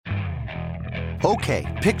Okay,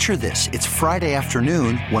 picture this. It's Friday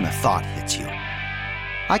afternoon when a thought hits you.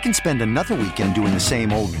 I can spend another weekend doing the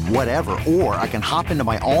same old whatever, or I can hop into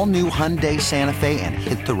my all-new Hyundai Santa Fe and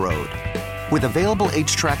hit the road. With available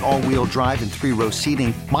H-Track all-wheel drive and 3-row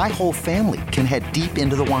seating, my whole family can head deep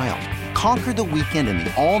into the wild. Conquer the weekend in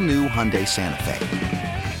the all-new Hyundai Santa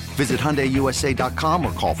Fe. Visit HyundaiUSA.com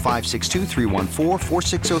or call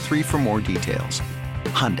 562-314-4603 for more details.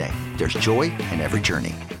 Hyundai, there's joy in every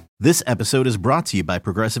journey. This episode is brought to you by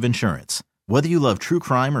Progressive Insurance. Whether you love true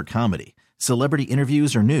crime or comedy, celebrity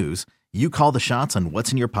interviews or news, you call the shots on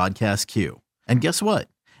what's in your podcast queue. And guess what?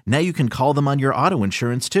 Now you can call them on your auto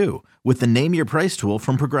insurance too with the Name Your Price tool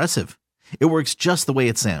from Progressive. It works just the way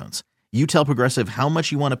it sounds. You tell Progressive how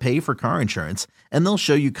much you want to pay for car insurance, and they'll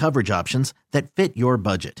show you coverage options that fit your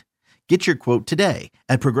budget. Get your quote today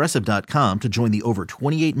at Progressive.com to join the over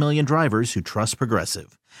 28 million drivers who trust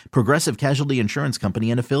Progressive. Progressive Casualty Insurance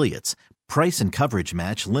Company and Affiliates. Price and coverage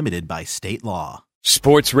match limited by state law.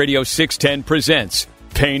 Sports Radio 610 presents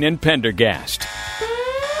Payne and Pendergast.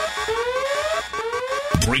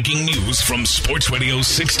 Breaking news from Sports Radio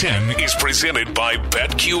 610 is presented by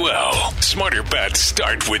BetQL. Smarter bets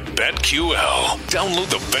start with BetQL. Download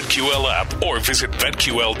the BetQL app or visit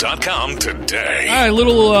BetQL.com today. All right,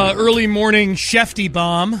 little early morning Shefty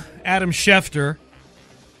bomb. Adam Schefter.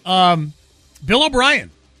 Bill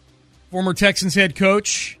O'Brien, former Texans head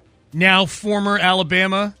coach, now former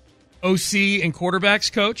Alabama OC and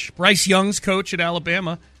quarterbacks coach, Bryce Young's coach at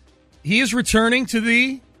Alabama. He is returning to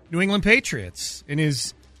the New England Patriots and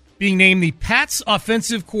is being named the Pats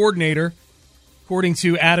offensive coordinator, according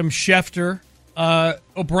to Adam Schefter.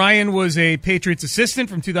 O'Brien was a Patriots assistant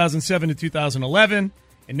from 2007 to 2011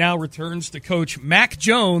 and now returns to coach Mac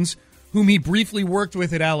Jones, whom he briefly worked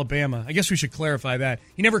with at Alabama. I guess we should clarify that.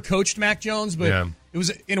 He never coached Mac Jones, but it was,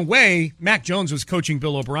 in a way, Mac Jones was coaching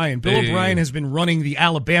Bill O'Brien. Bill O'Brien has been running the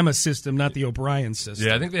Alabama system, not the O'Brien system.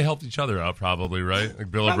 Yeah, I think they helped each other out probably, right? Like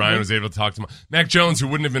Bill O'Brien was able to talk to Mac Jones, who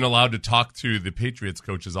wouldn't have been allowed to talk to the Patriots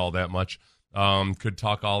coaches all that much. Could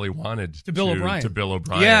talk all he wanted to Bill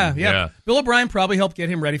O'Brien. Yeah. Bill O'Brien probably helped get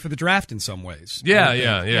him ready for the draft in some ways.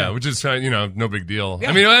 Yeah. Which is no big deal. Yeah.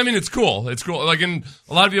 I mean, it's cool. It's cool. Like, in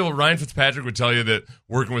a lot of people, Ryan Fitzpatrick would tell you that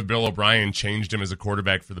working with Bill O'Brien changed him as a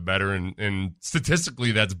quarterback for the better, and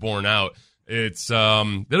statistically, that's borne out. It's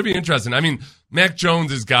that'll be interesting. I mean, Mac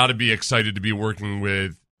Jones has got to be excited to be working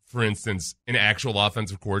with, for instance, an actual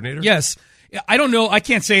offensive coordinator. Yes. I don't know. I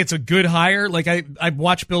can't say it's a good hire. Like, I've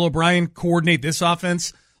watched Bill O'Brien coordinate this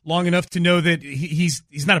offense long enough to know that he's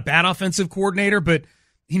not a bad offensive coordinator, but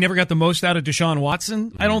he never got the most out of Deshaun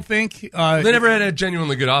Watson, I don't think. They never had a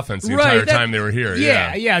genuinely good offense the entire time they were here.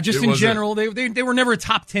 Yeah. Just in general, they were never a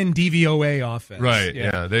top 10 DVOA offense. Right,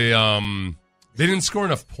 yeah. They didn't score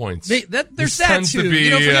enough points. There's that, too.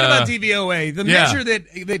 Forget about DVOA. The measure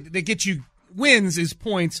that gets you wins is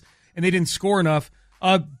points, and they didn't score enough.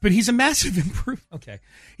 But he's a massive improvement. Okay.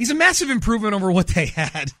 He's a massive improvement over what they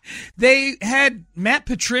had. They had Matt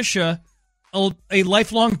Patricia, a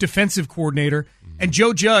lifelong defensive coordinator, and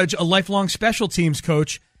Joe Judge, a lifelong special teams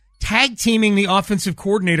coach, tag teaming the offensive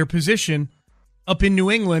coordinator position up in New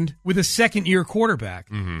England with a second-year quarterback.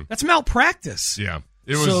 Mm-hmm. That's malpractice. Yeah.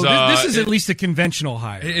 This is at least a conventional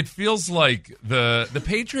hire. It feels like the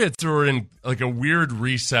Patriots are in like a weird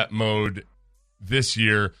reset mode this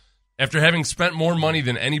year, after having spent more money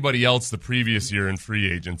than anybody else the previous year in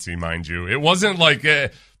free agency, mind you. It wasn't like I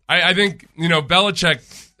think,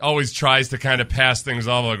 Belichick always tries to kind of pass things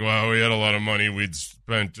off like, well, we had a lot of money we'd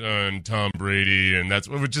spent on Tom Brady, and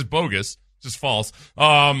which is bogus, just false.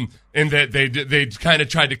 And that they kind of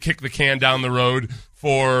tried to kick the can down the road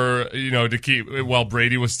for, to keep while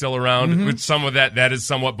Brady was still around, which some of that is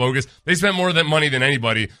somewhat bogus. They spent more money than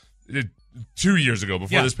anybody 2 years ago,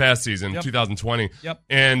 before this past season, 2020,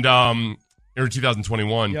 and or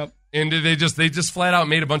 2021, and they just flat out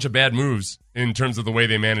made a bunch of bad moves in terms of the way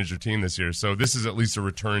they managed their team this year. So this is at least a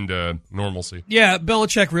return to normalcy. Yeah,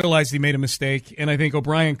 Belichick realized he made a mistake, and I think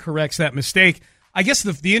O'Brien corrects that mistake. I guess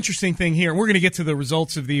the interesting thing here, and we're going to get to the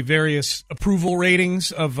results of the various approval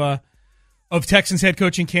ratings of Texans head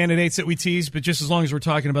coaching candidates that we tease, but just as long as we're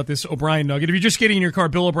talking about this O'Brien nugget, if you're just getting in your car,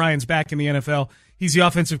 Bill O'Brien's back in the NFL. He's the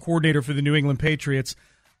offensive coordinator for the New England Patriots.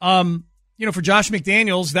 For Josh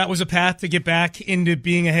McDaniels, that was a path to get back into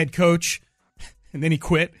being a head coach, and then he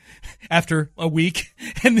quit after a week,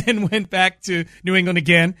 and then went back to New England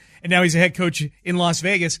again, and now he's a head coach in Las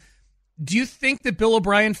Vegas. Do you think that Bill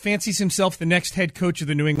O'Brien fancies himself the next head coach of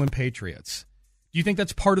the New England Patriots? Do you think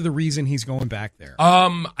that's part of the reason he's going back there?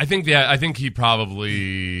 I think he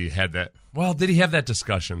probably had that. Well, did he have that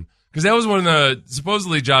discussion? Because that was one of the,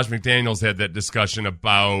 supposedly Josh McDaniels had that discussion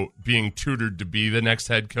about being tutored to be the next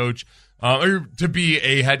head coach, or to be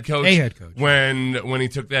a head coach. A head coach. When he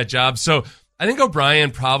took that job. So I think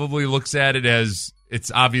O'Brien probably looks at it as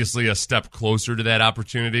it's obviously a step closer to that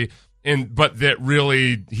opportunity. But that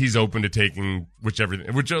really he's open to taking whatever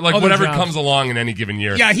jobs. comes along in any given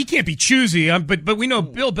year. Yeah, he can't be choosy. But we know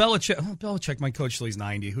Bill Belichick. Belichick might coach till he's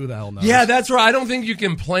 90. Who the hell knows? Yeah, that's right. I don't think you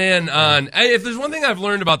can plan on. If there's one thing I've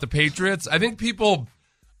learned about the Patriots, I think people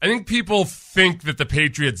think that the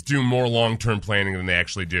Patriots do more long-term planning than they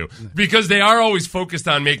actually do, because they are always focused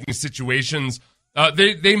on making situations.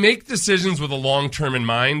 They make decisions with a long-term in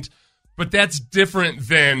mind. But that's different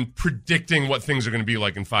than predicting what things are going to be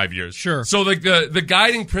like in 5 years. Sure. So like the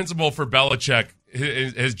guiding principle for Belichick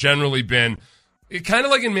has generally been kind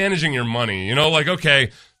of like in managing your money. You know, like,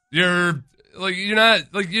 okay, you're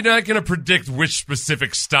not going to predict which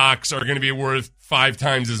specific stocks are going to be worth 5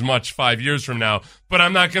 times as much 5 years from now. But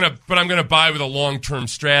I'm going to buy with a long-term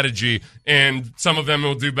strategy, and some of them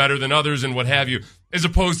will do better than others and what have you, as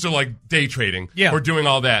opposed to like day trading or doing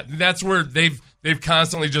all that. That's where they've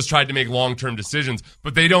constantly just tried to make long-term decisions,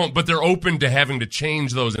 but they're open to having to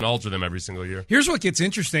change those and alter them every single year. Here's what gets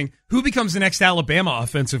interesting. Who becomes the next Alabama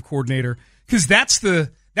offensive coordinator? Because that's the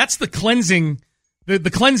cleansing, the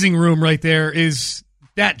cleansing room right there is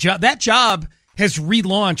that job. That job has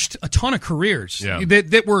relaunched a ton of careers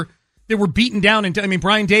that were beaten down. I mean,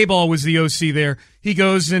 Brian Daboll was the OC there. He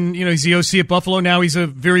goes and, he's the OC at Buffalo. Now he's a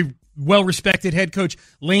very well-respected head coach.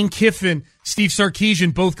 Lane Kiffin, Steve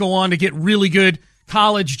Sarkisian both go on to get really good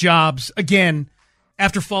college jobs again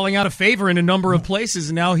after falling out of favor in a number of places.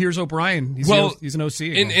 And now here's O'Brien. He's an OC.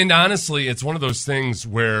 And honestly, it's one of those things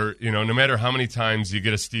where, no matter how many times you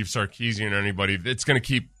get a Steve Sarkisian or anybody, it's going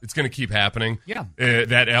to keep happening. Yeah.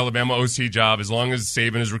 That Alabama OC job, as long as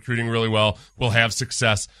Saban is recruiting really well, will have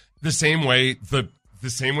success. The same way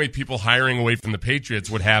people hiring away from the Patriots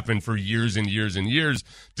would happen for years and years and years,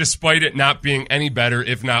 despite it not being any better,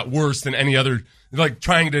 if not worse, than any other, like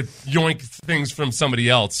trying to yoink things from somebody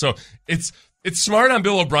else. So it's smart on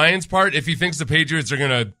Bill O'Brien's part. If he thinks the Patriots are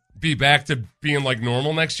going to be back to being like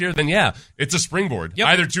normal next year, then yeah, it's a springboard,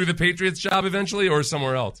 either to the Patriots job eventually or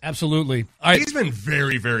somewhere else. Absolutely. He's been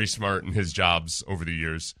very, very smart in his jobs over the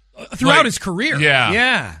years. Throughout his career.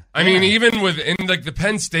 Yeah. I mean, even the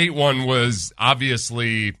Penn State one was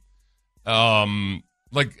obviously,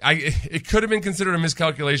 it could have been considered a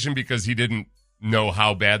miscalculation because he didn't know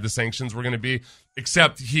how bad the sanctions were going to be,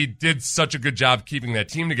 except he did such a good job keeping that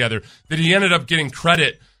team together that he ended up getting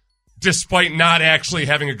credit despite not actually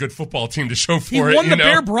having a good football team to show for it. He won the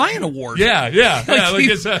Bear Bryant Award. Yeah.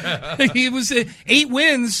 He was 8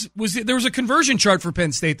 wins. There was a conversion chart for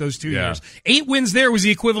Penn State those 2 years. 8 wins there was the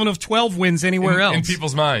equivalent of 12 wins anywhere else. In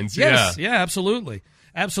people's minds. Yes. Yeah, absolutely.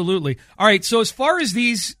 Absolutely. All right, so as far as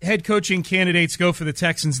these head coaching candidates go for the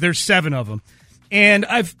Texans, there's 7 of them. And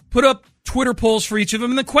I've put up Twitter polls for each of them,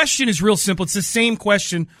 and the question is real simple. It's the same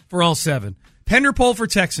question for all 7. Pender poll for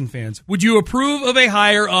Texan fans. Would you approve of a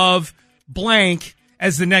hire of blank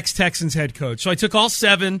as the next Texans head coach? So I took all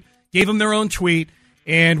 7, gave them their own tweet,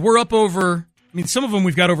 and we're up over, some of them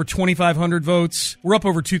we've got over 2,500 votes. We're up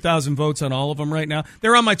over 2,000 votes on all of them right now.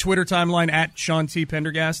 They're on my Twitter timeline at Sean T.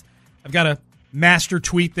 Pendergast. I've got a master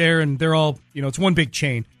tweet there, and they're all, it's one big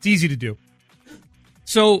chain. It's easy to do.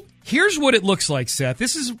 So here's what it looks like, Seth.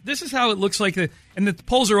 This is how it looks like, and the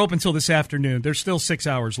polls are open until this afternoon. There's still 6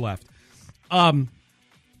 hours left.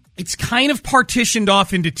 It's kind of partitioned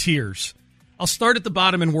off into tiers. I'll start at the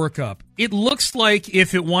bottom and work up. It looks like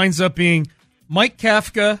if it winds up being Mike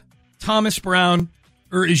Kafka, Thomas Brown,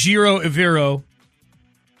 or Ejiro Evero,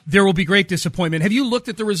 there will be great disappointment. Have you looked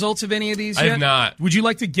at the results of any of these yet? I have not. Would you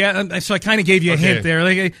like to get? So I kind of gave you a hint there.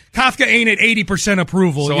 Like, Kafka ain't at 80%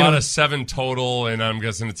 approval. So out of 7 total, and I'm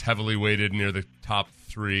guessing it's heavily weighted near the top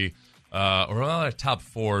 3, or top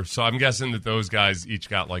 4. So I'm guessing that those guys each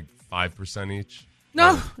got like 5% each.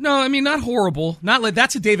 No, not horrible. Not like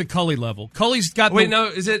that's a David Culley level. Culley's got. Wait, no,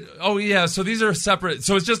 is it? Oh, yeah. So these are separate.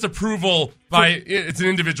 So it's just approval by. It's an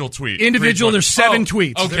individual tweet. Individual. There's 7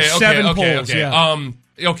 tweets. Okay. There's 7 polls. Okay. Yeah.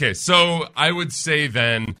 Okay. So I would say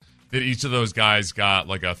then that each of those guys got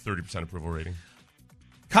like a 30% approval rating.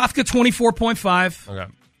 Kafka 24.5. Okay.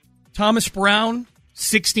 Thomas Brown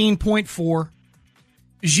 16.4.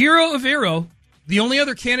 Ejiro Evero, the only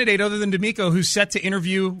other candidate other than D'Amico who's set to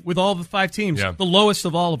interview with all the 5 teams, the lowest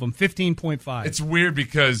of all of them, 15.5. It's weird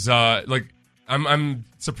because, I'm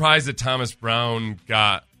surprised that Thomas Brown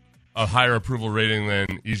got a higher approval rating than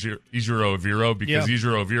Ejiro Evero because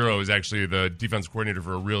Ejiro Evero is actually the defense coordinator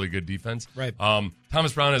for a really good defense. Right.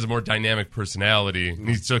 Thomas Brown has a more dynamic personality. And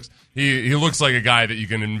he looks like a guy that you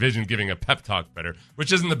can envision giving a pep talk better,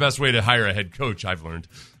 which isn't the best way to hire a head coach, I've learned.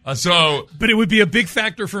 But it would be a big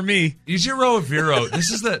factor for me. Ejiro Evero. This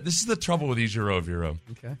is the trouble with Ejiro Evero.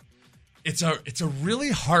 Okay. It's a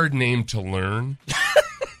really hard name to learn.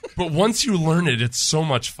 But once you learn it, it's so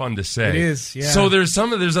much fun to say. It is, yeah. So there's a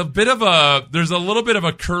little bit of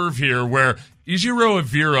a curve here where Ejiro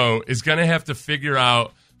Evero is going to have to figure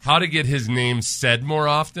out how to get his name said more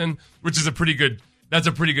often, which is a pretty good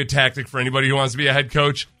tactic for anybody who wants to be a head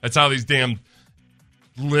coach. That's how these damn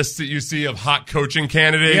lists that you see of hot coaching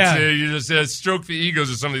candidates, you just stroke the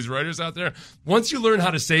egos of some of these writers out there. Once you learn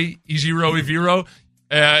how to say Ejiro Evero,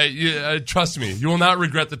 trust me, you will not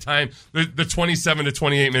regret the time, the 27 to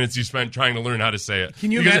 28 minutes you spent trying to learn how to say it.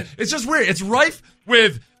 Can you imagine? It's just weird. It's rife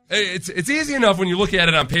with. It's easy enough when you look at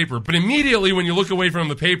it on paper, but immediately when you look away from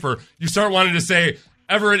the paper, you start wanting to say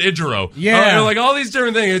Everett Ejiro. Yeah, like all these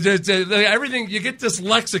different things. Everything you get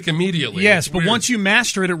dyslexic immediately. Yes, but once you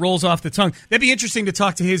master it, it rolls off the tongue. That'd be interesting to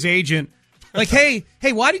talk to his agent. Like, hey,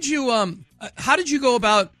 why did you? How did you go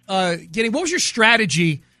about getting? What was your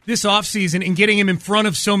strategy this offseason and getting him in front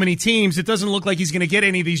of so many teams? It doesn't look like he's going to get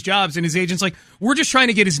any of these jobs. And his agent's like, we're just trying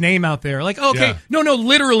to get his name out there. Like, okay, no,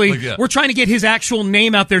 literally, we're trying to get his actual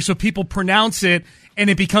name out there so people pronounce it and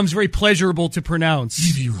it becomes very pleasurable to pronounce.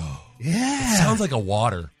 Evero. Yeah. It sounds like a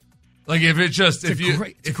water. Like if it just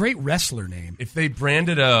it's a great wrestler name. If they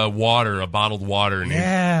branded a bottled water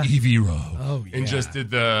named Evero, and just did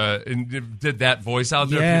that voice out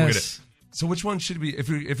there, people get it. So which one should we? If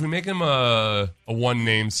we make him a one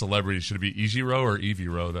name celebrity, should it be Ejiro or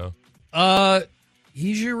Evero though?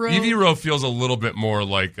 Ejiro. Evero feels a little bit more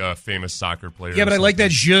like a famous soccer player. Yeah, but I like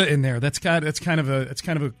that "je" in there. That's kind of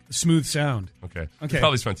a smooth sound. Okay. We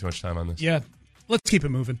probably spent too much time on this. Yeah, let's keep it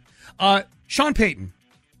moving. Sean Payton.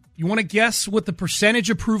 You want to guess what the percentage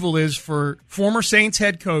approval is for former Saints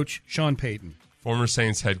head coach Sean Payton? Former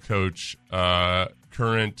Saints head coach,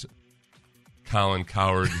 current Colin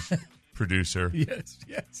Cowherd producer. Yes.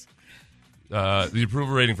 The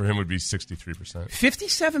approval rating for him would be 63%.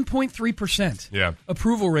 57.3%. Yeah.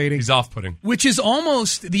 Approval rating. He's off-putting. Which is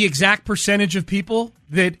almost the exact percentage of people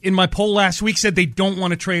that in my poll last week said they don't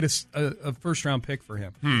want to trade a first-round pick for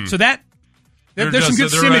him. So there's some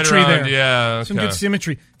good symmetry there. Yeah, okay. Some good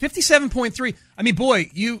symmetry. 57.3. I mean, boy,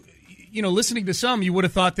 you listening to some, you would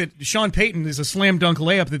have thought that Sean Payton is a slam dunk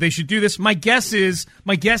layup that they should do this. My guess is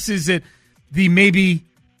that the maybe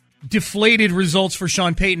deflated results for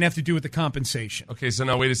Sean Payton have to do with the compensation. Okay, so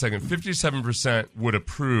now wait a second. 57% would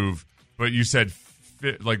approve, but you said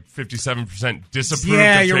like 57% disapprove.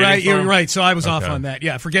 Yeah, you're right. You're right. So I was off on that.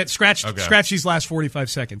 Yeah, scratch these last 45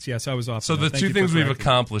 seconds. Yes, I was off. So the two things we've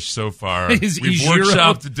accomplished so far, we've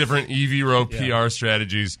workshopped the different Evero PR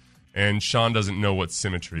strategies, and Sean doesn't know what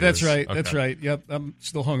symmetry is. That's right. Okay. That's right. Yep, I'm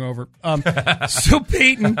still hungover. So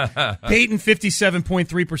Payton,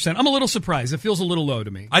 57.3%. I'm a little surprised. It feels a little low to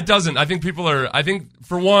me. It doesn't. I think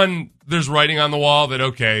for one, there's writing on the wall that,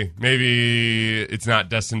 okay, maybe it's not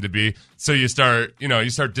destined to be. So you start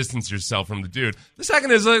distancing yourself from the dude. The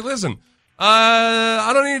second is like, listen,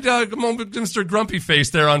 I don't need Mr. Grumpy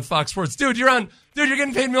Face there on Fox Sports. Dude, you're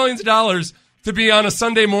getting paid millions of dollars to be on a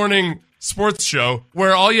Sunday morning sports show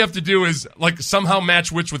where all you have to do is like somehow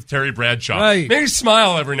match wits with Terry Bradshaw. Right. Maybe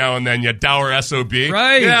smile every now and then, you dour SOB.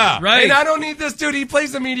 Right. Yeah. Right. And I don't need this dude. He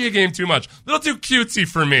plays the media game too much. A little too cutesy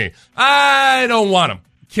for me. I don't want him.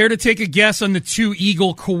 Care to take a guess on the two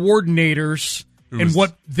Eagle coordinators and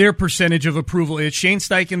what their percentage of approval is? Shane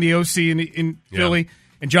Steichen, the OC in Philly,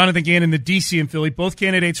 and Jonathan Gannon, the DC in Philly, both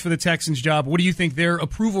candidates for the Texans job. What do you think their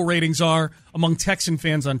approval ratings are among Texan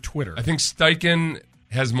fans on Twitter? I think Steichen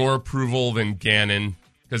has more approval than Gannon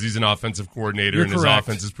because he's an offensive coordinator. You're and correct. His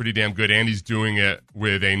offense is pretty damn good, and he's doing it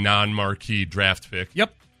with a non-marquee draft pick.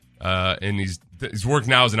 Yep. And he's worked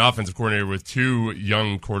now as an offensive coordinator with two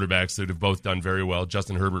young quarterbacks that have both done very well,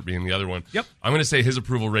 Justin Herbert being the other one. Yep. I'm going to say his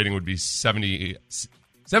approval rating would be 78%,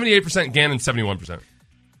 Gannon 71%.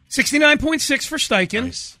 69.6 for Steichen.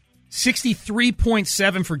 Nice.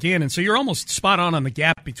 63.7 for Gannon. So you're almost spot on the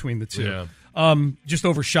gap between the two. Yeah. Just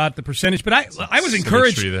overshot the percentage. But I was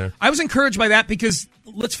encouraged. There. I was encouraged by that because,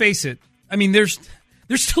 let's face it, I mean, there's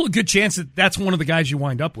still a good chance that that's one of the guys you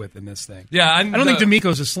wind up with in this thing. Yeah, I don't think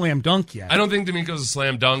D'Amico's a slam dunk yet. I don't think D'Amico's a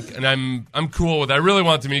slam dunk, and I'm cool with it. I really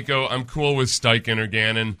want D'Amico. I'm cool with Steichen or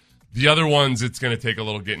Gannon. The other ones, it's going to take a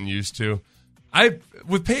little getting used to.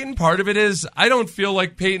 With Payton, part of it is I don't feel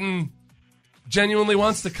like Payton genuinely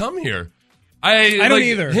wants to come here. I don't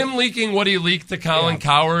either. Him leaking what he leaked to Colin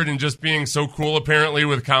Cowherd and just being so cool apparently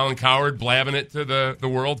with Colin Cowherd blabbing it to the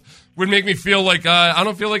world would make me feel like I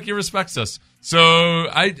don't feel like he respects us. So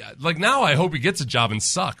now I hope he gets a job and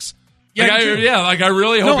sucks. Yeah, I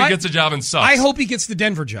really hope he gets a job and sucks. I hope he gets the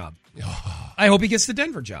Denver job. I hope he gets the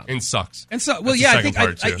Denver job and sucks. And so, well, yeah, I think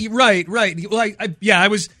right. Well, I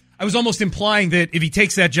was almost implying that if he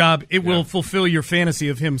takes that job, it will fulfill your fantasy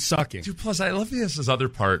of him sucking. Dude, plus I love this other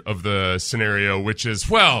part of the scenario, which is,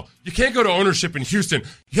 well, you can't go to ownership in Houston.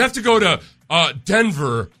 You have to go to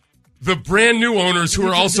Denver. The brand new owners who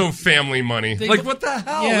are also family money. What the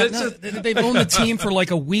hell? Yeah, they've owned the team for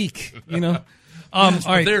like a week, you know. All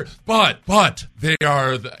right. But they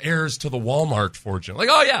are the heirs to the Walmart fortune.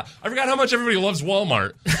 I forgot how much everybody loves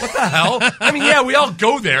Walmart. What the hell? I mean, we all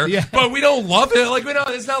go there, but we don't love it.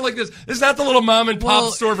 It's not like this. It's not the little mom and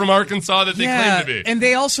pop store from Arkansas that they claim to be. And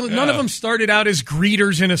they also, none of them started out as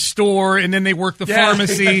greeters in a store and then they worked the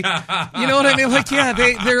pharmacy. You know what I mean?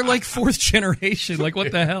 They're like fourth generation.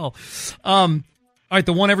 What the hell? All right,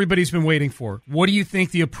 the one everybody's been waiting for. What do you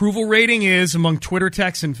think the approval rating is among Twitter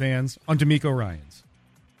Texan fans on DeMeco Ryans?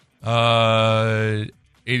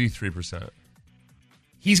 83%.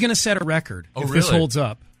 He's going to set a record if really? This holds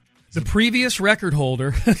up. The previous record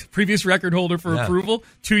holder for approval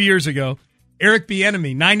 2 years ago, Eric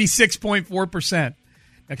Bieniemy, 96.4%.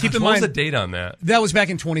 Now keep in mind, what was the date on that? That was back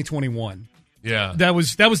in 2021. Yeah, that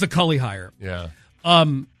was the Culley hire. Yeah.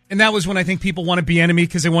 And that was when I think people wanted Bieniemy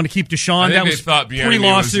because they wanted to keep Deshaun. That was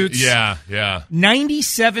pre-lawsuits. Yeah.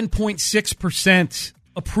 97.6%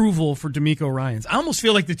 approval for DeMeco Ryans. I almost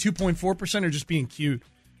feel like the 2.4% are just being cute.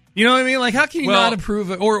 You know what I mean? How can you not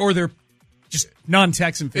approve it? Or they're just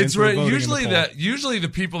non-Texan fans. It's right. Usually the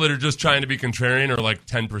people that are just trying to be contrarian are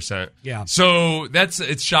 10%. Yeah. So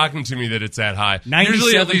it's shocking to me that it's that high.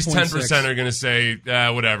 Usually at least 10% are going to say,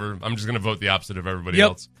 whatever. I'm just going to vote the opposite of everybody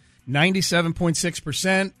else.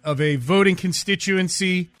 97.6% of a voting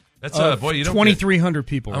constituency. That's 2,300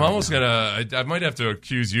 people. I'm almost I might have to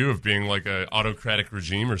accuse you of being like an autocratic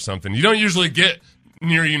regime or something. You don't usually get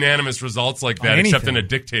near unanimous results like that, except in a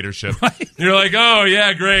dictatorship. Right. You're like, oh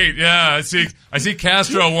yeah, great, yeah. I see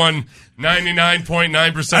Castro won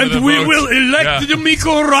 99.9% of the votes. And we will elect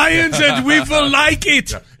DeMeco Ryans, and we will like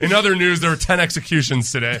it. Yeah. In other news, there were 10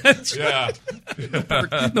 executions today. That's right. In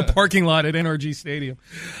the parking lot at NRG Stadium.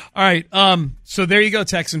 All right, so there you go,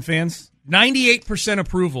 Texan fans. 98%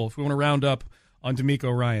 approval, if we want to round up on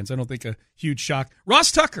DeMeco Ryans. I don't think a huge shock.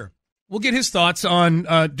 Ross Tucker, we'll get his thoughts on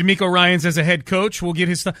DeMeco Ryans as a head coach. We'll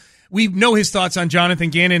get we know his thoughts on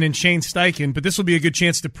Jonathan Gannon and Shane Steichen, but this will be a good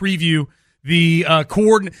chance to preview the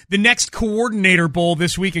next Coordinator Bowl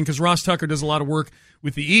this weekend because Ross Tucker does a lot of work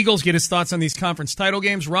with the Eagles. Get his thoughts on these conference title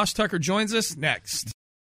games. Ross Tucker joins us next.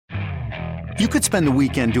 You could spend the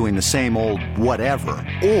weekend doing the same old whatever,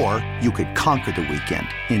 or you could conquer the weekend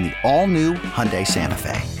in the all-new Hyundai Santa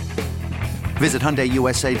Fe. Visit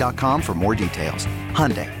HyundaiUSA.com for more details.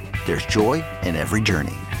 Hyundai, there's joy in every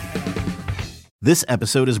journey. This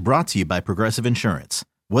episode is brought to you by Progressive Insurance.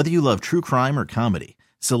 Whether you love true crime or comedy,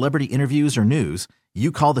 celebrity interviews or news,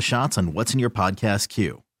 you call the shots on what's in your podcast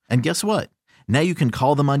queue. And guess what? Now you can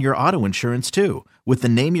call them on your auto insurance too with the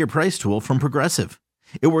Name Your Price tool from Progressive.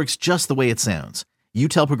 It works just the way it sounds. You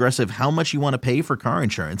tell Progressive how much you want to pay for car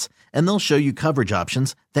insurance, and they'll show you coverage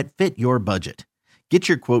options that fit your budget. Get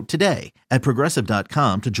your quote today at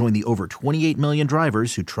Progressive.com to join the over 28 million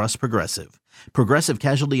drivers who trust Progressive. Progressive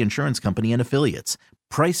Casualty Insurance Company and Affiliates.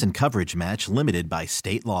 Price and coverage match limited by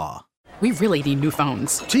state law. We really need new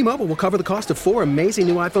phones. T-Mobile will cover the cost of 4 amazing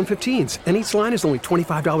new iPhone 15s, and each line is only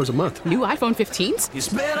 $25 a month. New iPhone 15s? It's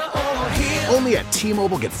better over here. Only at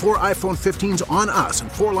T-Mobile, get 4 iPhone 15s on us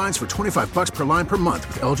and 4 lines for $25 per line per month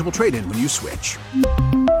with eligible trade-in when you switch.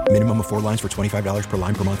 Minimum of 4 lines for $25 per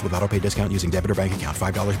line per month with autopay discount using debit or bank account.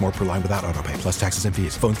 $5 more per line without autopay, plus taxes and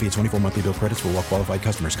fees. Phone fee at 24 monthly bill credits for well-qualified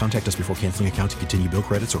customers. Contact us before canceling account to continue bill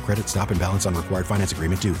credits or credit stop and balance on required finance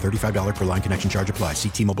agreement due. $35 per line connection charge applies. See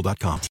T-Mobile.com.